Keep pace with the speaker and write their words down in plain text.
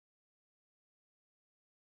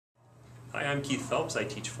Hi, I'm Keith Phelps. I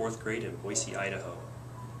teach 4th grade in Boise, Idaho.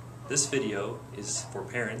 This video is for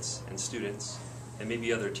parents and students, and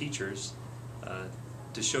maybe other teachers,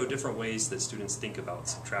 to show different ways that students think about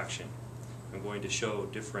subtraction. I'm going to show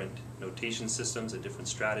different notation systems and different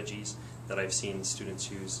strategies that I've seen students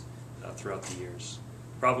use throughout the years.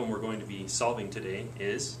 The problem we're going to be solving today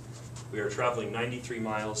is we are traveling 93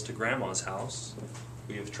 miles to Grandma's house.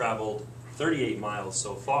 We have traveled 38 miles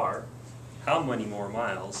so far. How many more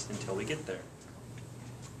miles until we get there?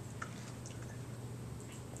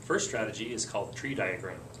 First strategy is called tree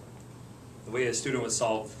diagram. The way a student would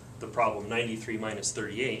solve the problem 93 minus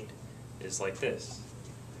 38 is like this.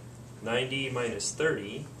 90 minus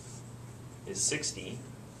 30 is 60.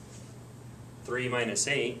 3 minus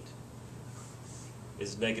 8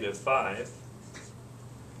 is negative 5.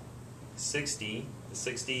 60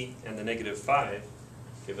 and the negative 5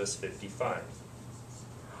 give us 55.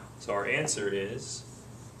 So our answer is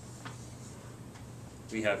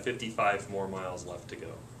we have 55 more miles left to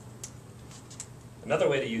go. Another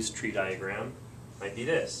way to use tree diagram might be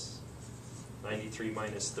this. 93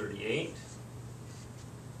 minus 38.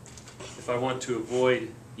 If I want to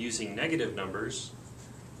avoid using negative numbers,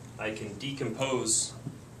 I can decompose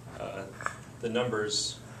the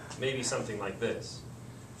numbers maybe something like this.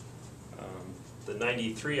 The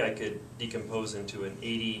 93 I could decompose into an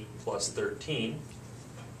 80 plus 13.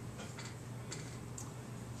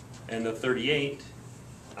 And the 38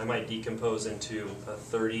 I might decompose into a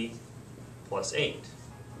 30 plus 8.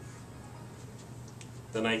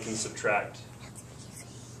 Then I can subtract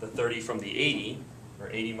the 30 from the 80, or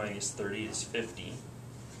 80 minus 30 is 50.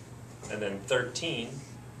 And then 13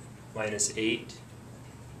 minus 8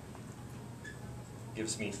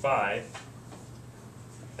 gives me 5.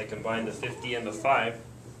 I combine the 50 and the 5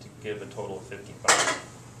 to give a total of 55.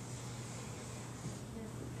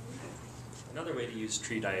 Another way to use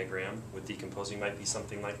tree diagram with decomposing might be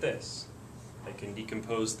something like this. I can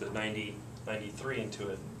decompose the 93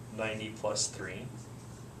 into a 90 plus 3,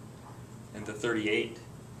 and the 38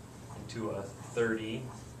 into a 30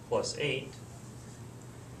 plus 8.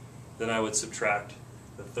 Then I would subtract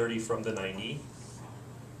the 30 from the 90,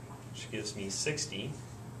 which gives me 60.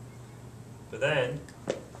 But then,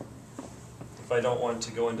 if I don't want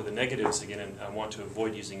to go into the negatives again and I want to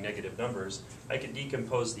avoid using negative numbers, I could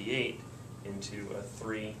decompose the 8 into a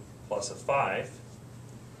 3 plus a 5.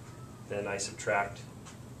 Then I subtract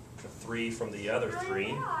the 3 from the other 3,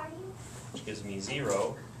 which gives me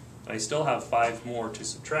 0. I still have 5 more to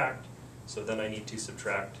subtract, so then I need to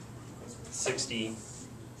subtract 60,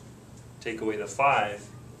 take away the 5,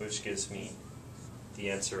 which gives me the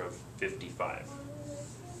answer of 55.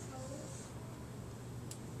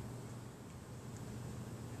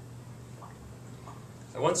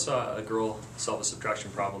 I once saw a girl solve a subtraction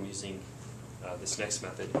problem using this next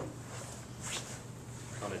method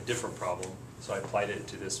on a different problem, so I applied it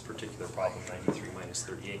to this particular problem, 93 minus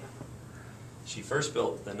 38. She first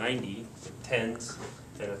built the 90 with tens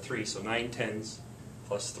and a 3, so 9 tens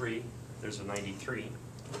plus 3, there's a 93.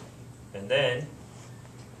 And then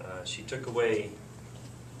she took away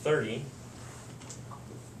 30,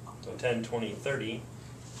 so 10, 20, 30,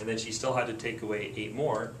 and then she still had to take away 8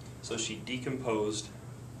 more, so she decomposed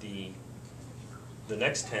the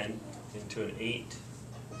next 10 into an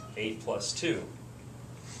 8 plus 2.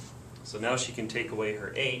 So now she can take away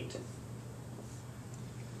her 8,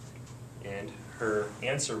 and her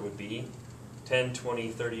answer would be 10, 20,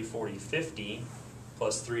 30, 40, 50,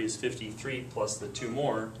 plus 3 is 53, plus the 2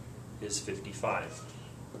 more is 55.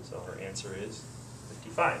 So her answer is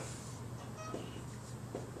 55.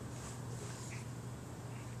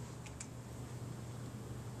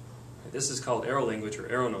 This is called arrow language or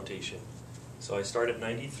arrow notation. So I start at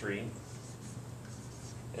 93,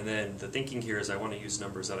 and then the thinking here is I want to use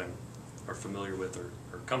numbers that are familiar with or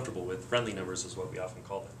comfortable with. Friendly numbers is what we often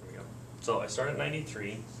call them. There we go. So I start at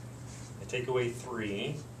 93, I take away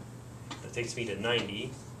 3, that takes me to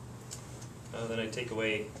 90, then I take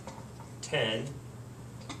away 10,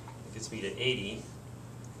 that gets me to 80,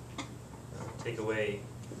 take away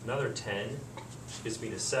another 10, which gets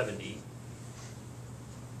me to 70,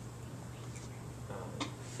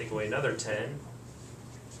 take away another 10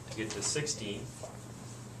 to get to 60.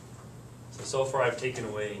 So far I've taken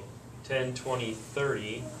away 10, 20,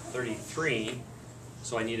 30, 33,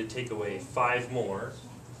 so I need to take away 5 more.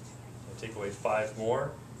 I take away 5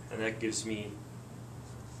 more, and that gets me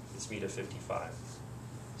to 55.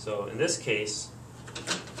 So in this case,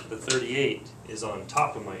 the 38 is on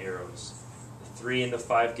top of my arrows. The 3 and the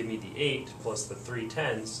 5 give me the 8, plus the 3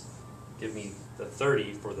 tens give me the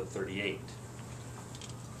 30 for the 38.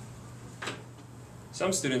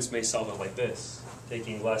 Some students may solve it like this,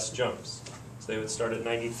 taking less jumps. So they would start at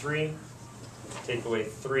 93, take away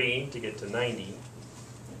 3 to get to 90,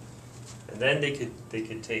 and then they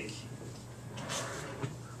could take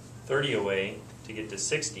 30 away to get to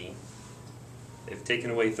 60. They've taken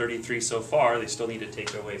away 33 so far, they still need to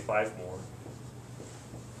take away 5 more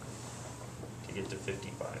to get to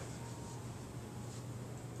 55.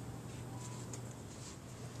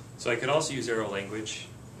 So I could also use arrow language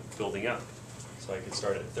building up. So I could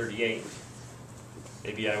start at 38.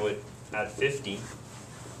 Maybe I would add 50.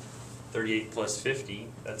 38 plus 50,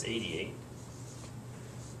 that's 88.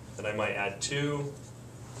 Then I might add 2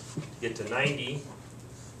 to get to 90.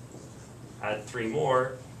 Add 3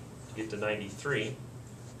 more to get to 93.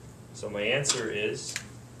 So my answer is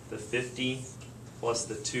the 50 plus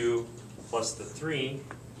the 2 plus the 3,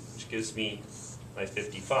 which gives me my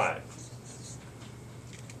 55.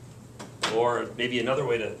 Or maybe another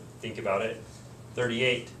way to think about it,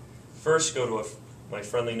 38. First go to my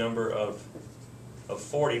friendly number of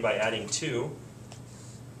 40 by adding 2,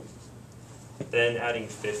 then adding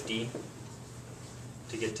 50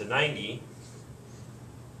 to get to 90,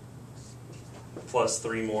 plus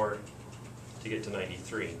 3 more to get to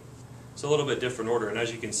 93. It's a little bit different order, and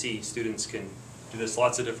as you can see, students can do this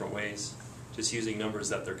lots of different ways, just using numbers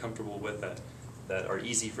that they're comfortable with, that are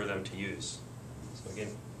easy for them to use. So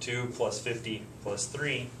again, 2 plus 50 plus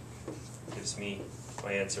 3 gives me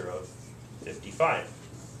my answer of 55.